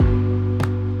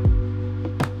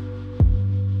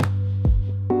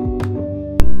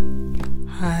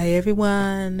Hi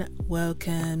everyone,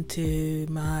 welcome to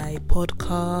my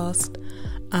podcast.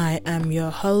 I am your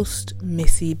host,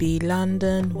 Missy B.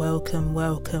 London.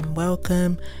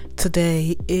 Welcome.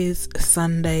 Today is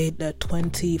Sunday, the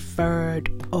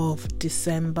 23rd of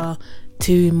December.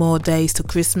 2 more days to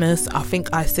Christmas. I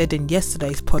think I said in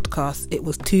yesterday's podcast it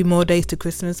was 2 more days to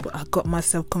Christmas, but I got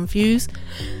myself confused.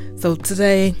 So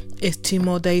today is 2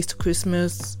 more days to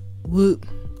Christmas. Whoop.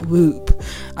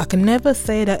 I can never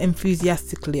say that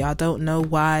enthusiastically. I don't know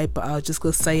why, but I'll just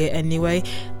go say it anyway.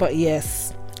 But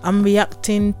yes, I'm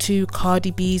reacting to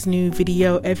Cardi B's new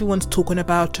video. Everyone's talking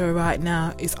about her right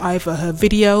now. It's either her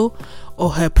video or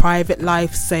her private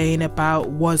life saying about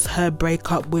was her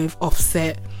breakup with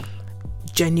Offset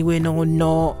genuine or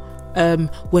not,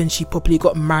 when she probably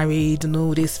got married and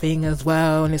all this thing as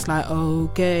well. And it's like,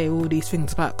 okay, all these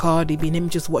things about Cardi B. Let me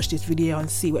just watch this video and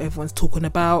see what everyone's talking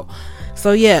about.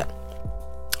 So yeah,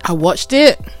 I watched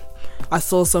it. I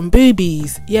saw some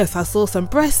boobies. Yes, I saw some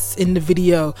breasts in the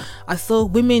video. I saw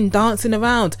women dancing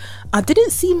around. I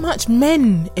didn't see much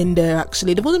men in there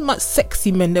actually. There wasn't much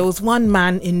sexy men. There was one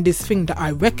man in this thing that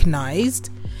I recognized.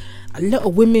 A lot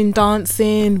of women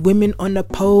dancing, women on the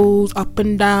poles, up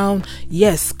and down.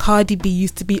 Yes, Cardi B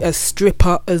used to be a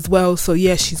stripper as well. So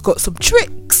yes, she's got some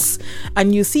tricks.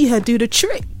 And you see her do the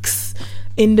tricks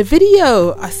in the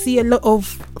video. I see a lot of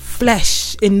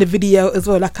flesh in the video as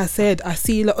well. Like I said, I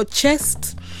see a lot of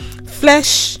chest,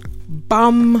 flesh,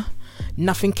 bum,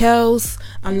 nothing else.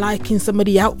 I'm liking some of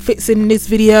the outfits in this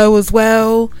video as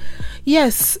well.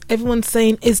 Yes, everyone's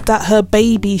saying, is that her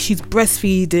baby? She's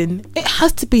breastfeeding. It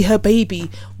has to be her baby.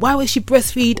 Why would she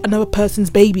breastfeed another person's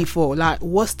baby for? Like,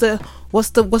 where's the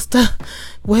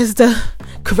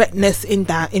correctness in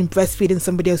that, in breastfeeding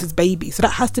somebody else's baby? So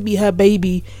that has to be her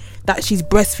baby that she's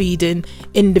breastfeeding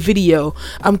in the video.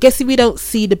 I'm guessing we don't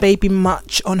see the baby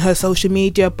much on her social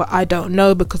media, but I don't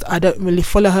know because I don't really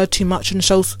follow her too much on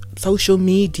social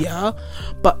media.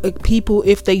 But people,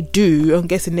 if they do, I'm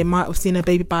guessing they might have seen her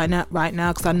baby by now, right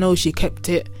now, because I know she kept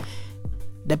the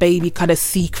baby kind of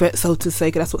secret, so to say,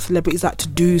 'cause that's what celebrities like to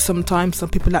do sometimes. Some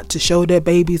people like to show their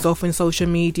babies off on social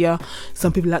media.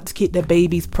 Some people like to keep their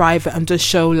babies private and just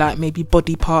show like maybe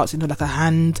body parts, like a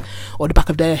hand or the back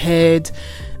of their head,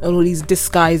 and all these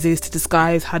disguises to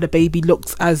disguise how the baby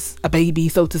looks as a baby,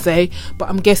 so to say. But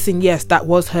I'm guessing, yes, that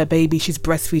was her baby. She's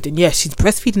breastfeeding. Yes, she's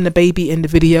breastfeeding the baby in the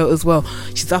video as well.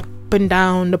 She's up and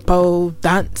down the pole,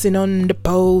 dancing on the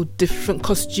pole, different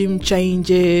costume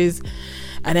changes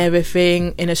and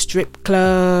everything in a strip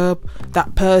club.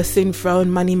 That person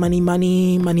throwing money. You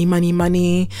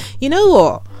know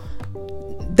what?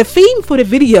 The theme for the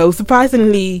video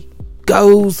surprisingly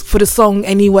goes for the song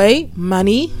anyway.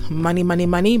 Money. When you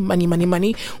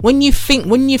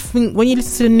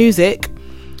listen to the music,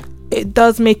 it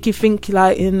does make you think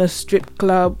like in a strip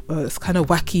club. It's kind of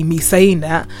wacky me saying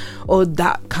that, or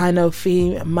that kind of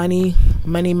theme. Money.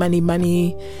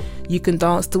 You can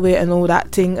dance to it and all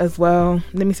that thing as well.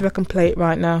 Let me see if I can play it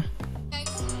right now.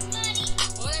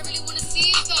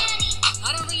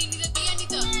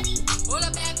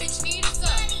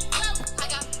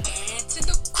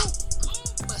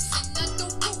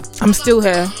 I'm still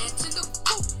here.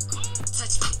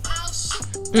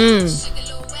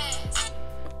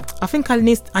 I think I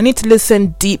need to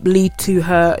listen deeply to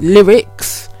her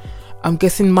lyrics. I'm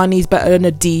guessing money's better than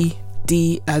a D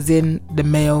as in the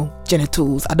male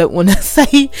genitals. I don't want to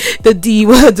say the D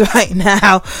word right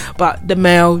now, but the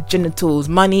male genitals.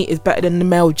 Money is better than the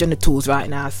male genitals right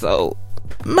now. So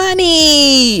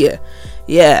money.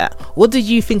 Yeah, what did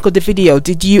you think of the video?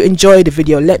 Did you enjoy the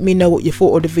video? Let me know what you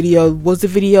thought of the video. Was the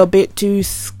video a bit too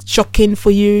shocking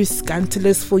for you,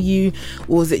 scandalous for you,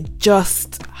 or was it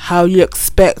just how you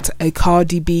expect a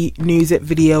Cardi B music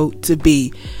video to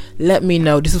be? Let me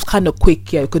know. This was kind of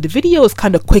quick, yeah, because the video was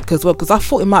kind of quick as well, because I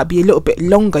thought it might be a little bit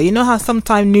longer. You know how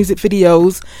sometimes music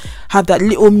videos have that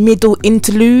little middle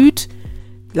interlude,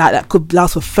 like that could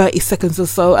last for 30 seconds or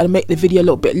so and make the video a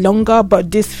little bit longer,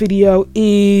 but this video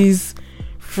is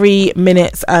 3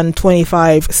 minutes and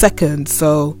 25 seconds,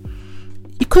 so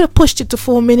you could have pushed it to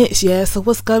 4 minutes. Yeah, so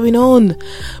what's going on?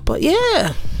 But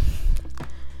yeah,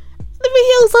 the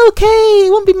video's okay.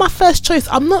 It won't be my first choice.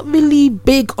 I'm not really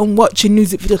big on watching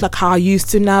music videos like how I used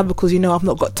to now, because I've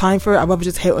not got time for it. I'd rather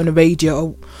just hear it on the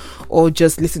radio or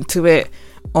just listen to it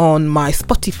on my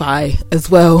Spotify as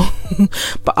well.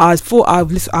 But I thought I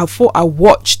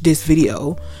watched this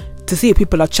video to see what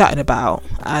people are chatting about,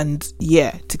 and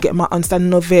yeah, to get my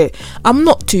understanding of it. I'm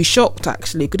not too shocked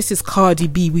actually, because this is Cardi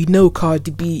B. We know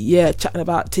Cardi B, yeah, chatting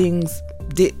about things,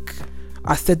 dick,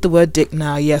 I said the word dick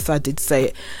now. Yes, I did say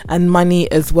it. And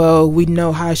money as well. We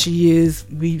know how she is.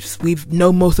 We've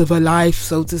known most of her life,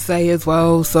 so to say, as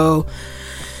well. So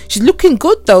she's looking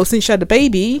good though since she had a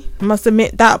baby. I must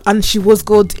admit that. And she was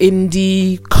good in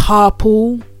the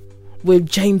Carpool with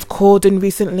James Corden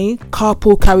recently.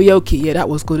 Carpool Karaoke, yeah, that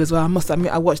was good as well. I must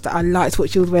admit I watched that. I liked what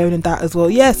she was wearing in that as well.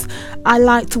 Yes, I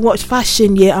like to watch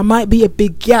fashion. Yeah, I might be a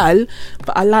big gal,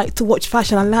 but I like to watch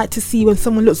fashion. I like to see when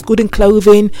someone looks good in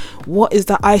clothing, what is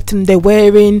the item they're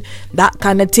wearing, that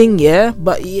kind of thing. Yeah,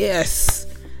 but yes,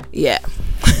 yeah.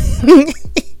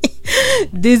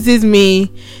 This is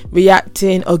me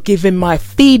reacting or giving my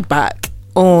feedback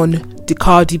on the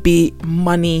Cardi B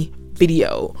Money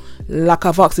video. Like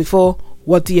I've asked before,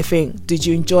 what do you think? Did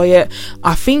you enjoy it?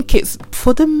 I think it's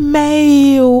for the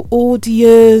male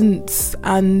audience,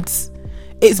 and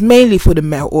it's mainly for the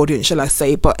male audience, shall I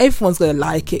say, but everyone's gonna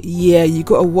like it. Yeah, you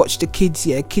gotta watch the kids.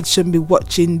 Yeah, kids shouldn't be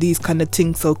watching these kind of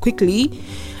things so quickly,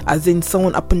 as in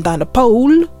someone up and down a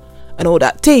pole and all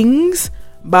that things.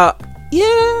 But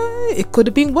yeah, it could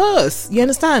have been worse, you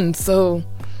understand? So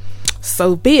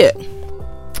be it.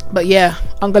 But yeah,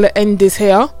 I'm gonna end this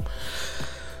here.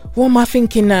 What am I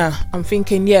thinking now? I'm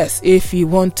thinking, yes, if you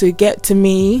want to get to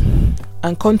me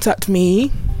and contact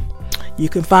me, you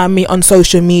can find me on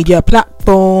social media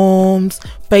platforms: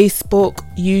 Facebook,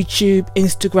 YouTube,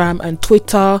 Instagram and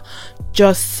Twitter.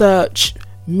 Just search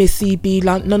Missy B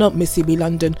London, no, not Missy B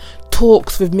London,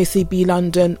 Talks with Missy B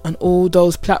London on all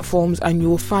those platforms and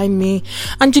you'll find me.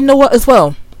 And you know what as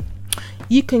well?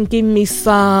 You can give me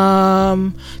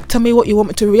some, tell me what you want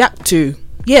me to react to.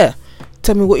 Yeah.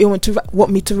 Tell me what you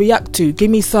want me to react to. Give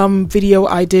me some video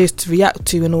ideas to react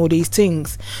to and all these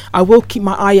things. I will keep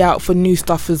my eye out for new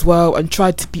stuff as well and try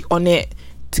to be on it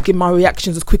to give my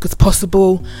reactions as quick as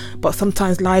possible. But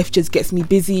sometimes life just gets me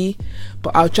busy.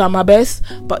 But I'll try my best.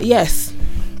 But yes,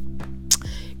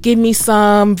 give me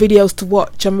some videos to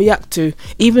watch and react to.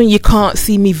 Even you can't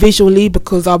see me visually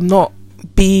because I've not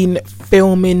been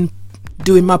filming,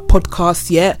 doing my podcast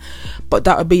yet. But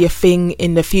that will be a thing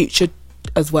in the future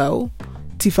as well.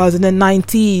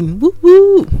 2019,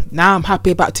 woo. Now I'm happy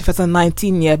about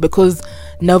 2019, yeah, because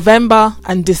November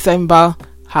and December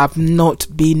have not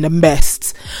been the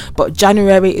best, but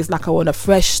January is like I want a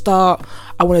fresh start.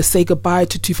 I want to say goodbye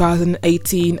to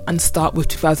 2018 and start with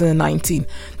 2019.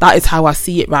 That is how I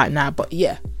see it right now. But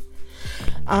yeah,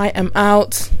 I am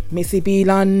out. Missy B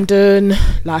London,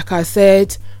 like I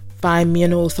said, find me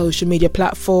on all social media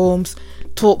platforms.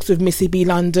 Talks with Missy B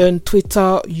London,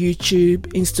 Twitter, YouTube,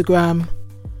 Instagram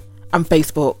and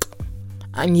Facebook.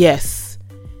 And yes,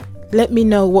 let me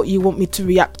know what you want me to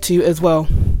react to as well.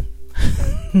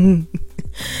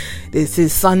 This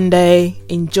is Sunday.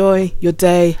 Enjoy your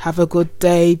day. Have a good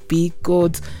day. Be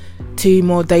good. 2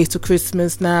 more days to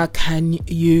Christmas now. Can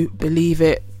you believe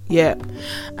it? Yeah.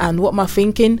 And what am I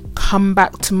thinking? Come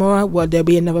back tomorrow. Well, there'll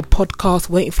be another podcast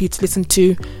waiting for you to listen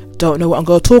to. Don't know what I'm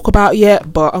going to talk about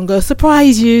yet, but I'm going to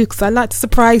surprise you because I like to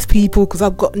surprise people because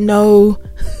I've got no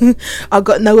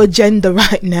agenda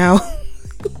right now.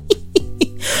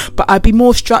 But I'll be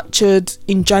more structured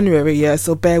in January, yeah,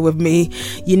 so bear with me.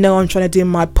 You know, I'm trying to do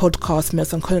my podcast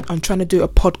mess. I'm trying to do a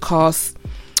podcast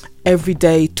every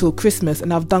day till Christmas,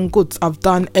 and I've done good. I've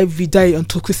done every day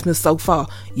until Christmas so far.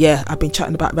 Yeah, I've been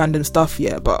chatting about random stuff,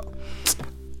 yeah, but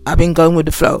I've been going with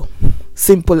the flow.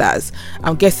 Simple as.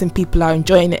 I'm guessing people are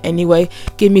enjoying it anyway.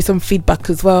 Give me some feedback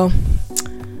as well.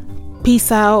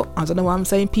 Peace out. I don't know why I'm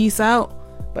saying peace out,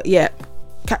 but yeah,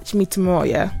 catch me tomorrow,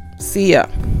 yeah. See ya.